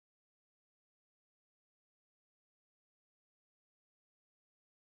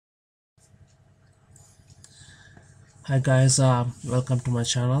Hi guys, welcome to my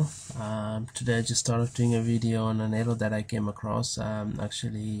channel. Today I just started doing a video on an error that I came across.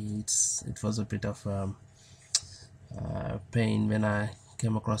 Actually it was a bit of pain when I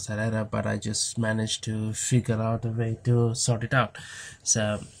came across that error, but I just managed to figure out a way to sort it out.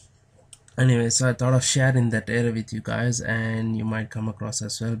 So anyway, so I thought of sharing that error with you guys, and you might come across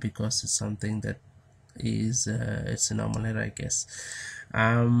as well, because it's something that is it's a normal error, I guess.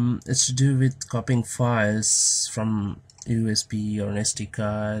 It's to do with copying files from USB or an SD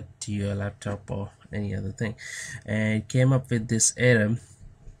card to your laptop or any other thing, and it came up with this error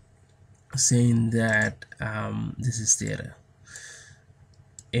saying that this is the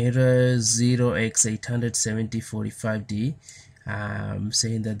error 0x8007045D,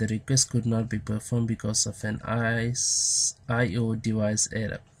 saying that the request could not be performed because of an IO device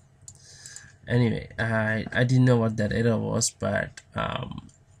error. Anyway, I didn't know what that error was, but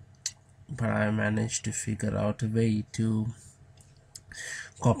I managed to figure out a way to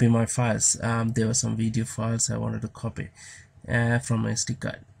copy my files. There were some video files I wanted to copy from my SD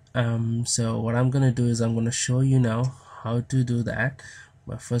card. So what I'm gonna do is I'm gonna show you how to do that.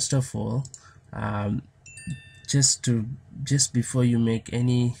 But first of all, just before you make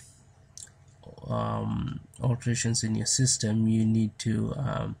any alterations in your system, you need to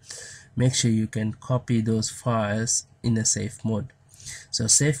make sure you can copy those files in a safe mode. So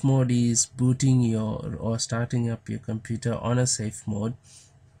safe mode is booting or starting up your computer on a safe mode,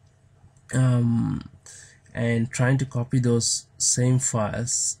 and trying to copy those same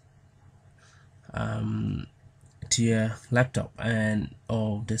files to your laptop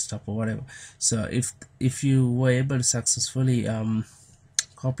or desktop or whatever. So if you were able to successfully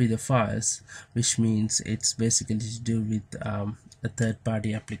copy the files, which means it's basically to do with a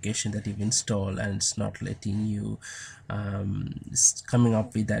third-party application that you've installed, and it's not letting you it's coming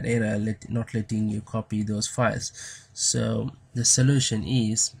up with that error, not letting you copy those files. So the solution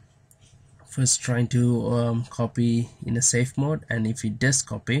is first trying to copy in a safe mode, and if it does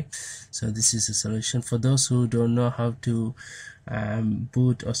copy, so this is a solution. For those who don't know how to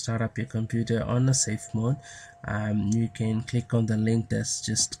boot or start up your computer on a safe mode, you can click on the link that's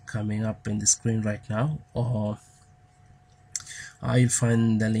just coming up in the screen right now, or you'll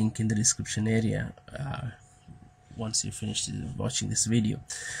find the link in the description area once you finish watching this video.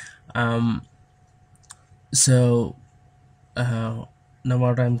 Now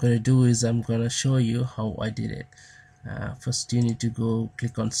what I'm going to do is I'm going to show you how I did it. First you need to go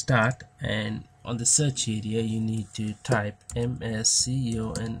click on start, and on the search area you need to type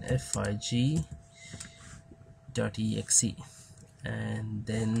msconfig.exe and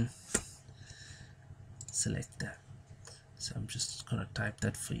then select that. So I'm just gonna type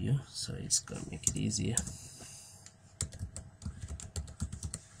that for you, so it's gonna make it easier.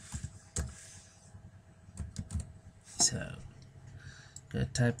 So gonna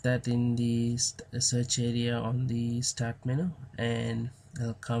type that in the search area on the start menu, and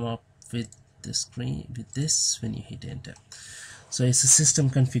it'll come up with the screen with this when you hit enter. So it's a system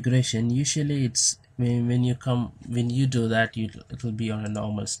configuration. Usually it's when you do that, it'll be on a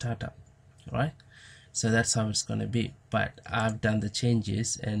normal startup, right? So that's how it's gonna be, but I've done the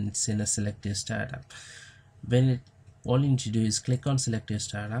changes and it's in a selective startup. All you need to do is click on selective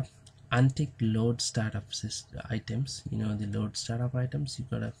startup, untick load startup items. You know, the load startup items, you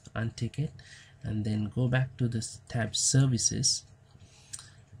gotta untick it, and then go back to this tab services,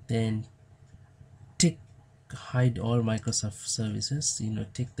 then tick hide all Microsoft services,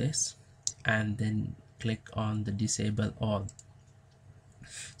 tick this, and then click on the disable all.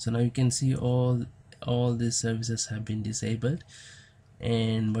 So now you can see all these services have been disabled,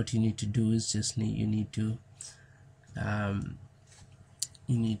 and what you need to do is you need to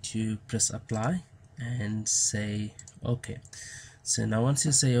press apply and say okay. So now once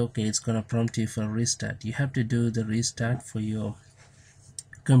you say okay, it's gonna prompt you for a restart. You have to do the restart for your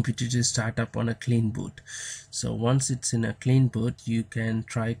computer to start up on a clean boot. So once it's in a clean boot, you can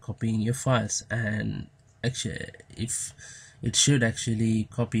try copying your files, and actually it should actually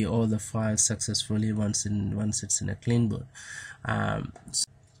copy all the files successfully once it's in a clean boot. So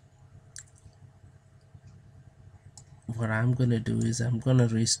what I'm gonna do is I'm gonna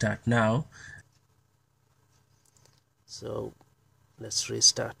restart now. So let's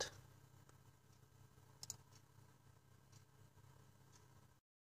restart.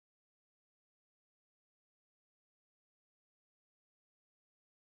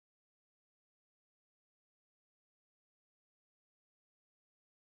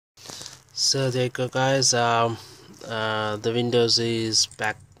 So there you go, guys. The Windows is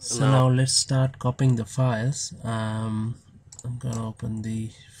back. So now let's start copying the files. I'm gonna open the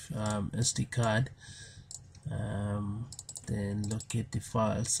SD card, then locate the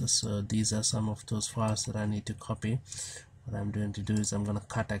files. So these are some of those files that I need to copy. What I'm going to do is I'm going to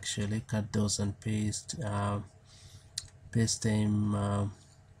cut those and paste them,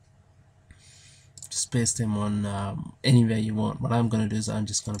 just paste them on anywhere you want. What I'm going to do is I'm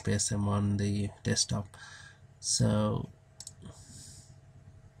just going to paste them on the desktop. So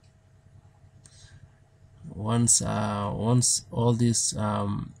once all these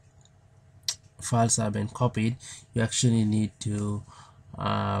files have been copied, you actually need to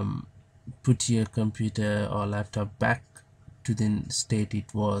put your computer or laptop back to the state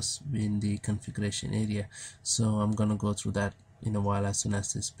it was in the configuration area. So I'm gonna go through that in a while, as soon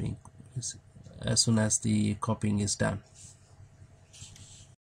as the copying is done.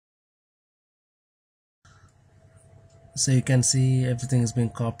 So you can see everything has been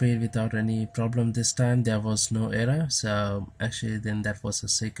copied without any problem this time. There was no error. So actually then that was a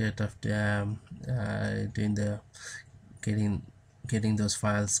secret of doing the getting those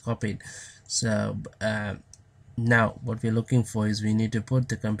files copied. So now what we're looking for is we need to put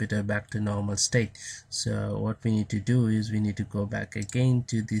the computer back to normal state. So what we need to do is we need to go back again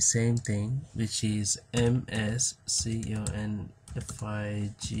to the same thing, which is msconfig.exe,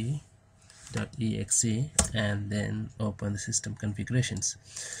 and then open the system configurations.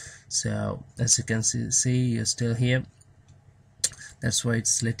 So as you can see you're still here. That's why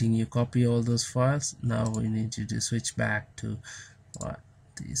it's letting you copy all those files. Now we need to switch back to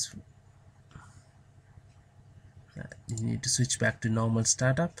you need to switch back to normal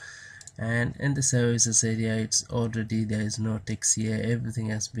startup, and in the services area it's already, there is no text here, everything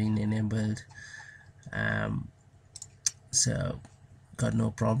has been enabled. So got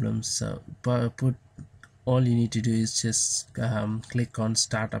no problems. So put all you need to do is just click on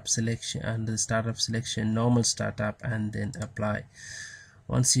startup selection, and the startup selection normal startup, and then apply.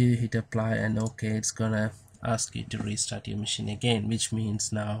 Once you hit apply and OK, it's gonna ask you to restart your machine again, which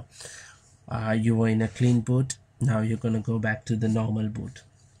means now you were in a clean boot. Now you're gonna go back to the normal boot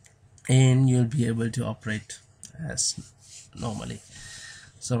and you'll be able to operate as normally.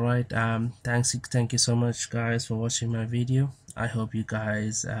 So right, thank you so much guys for watching my video. I hope you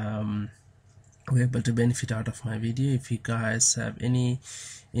guys were able to benefit out of my video. If you guys have any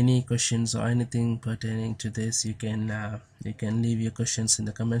questions or anything pertaining to this, you can leave your questions in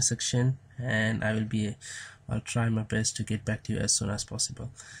the comment section, and I'll try my best to get back to you as soon as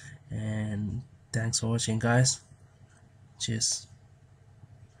possible. And thanks for watching guys. Cheers.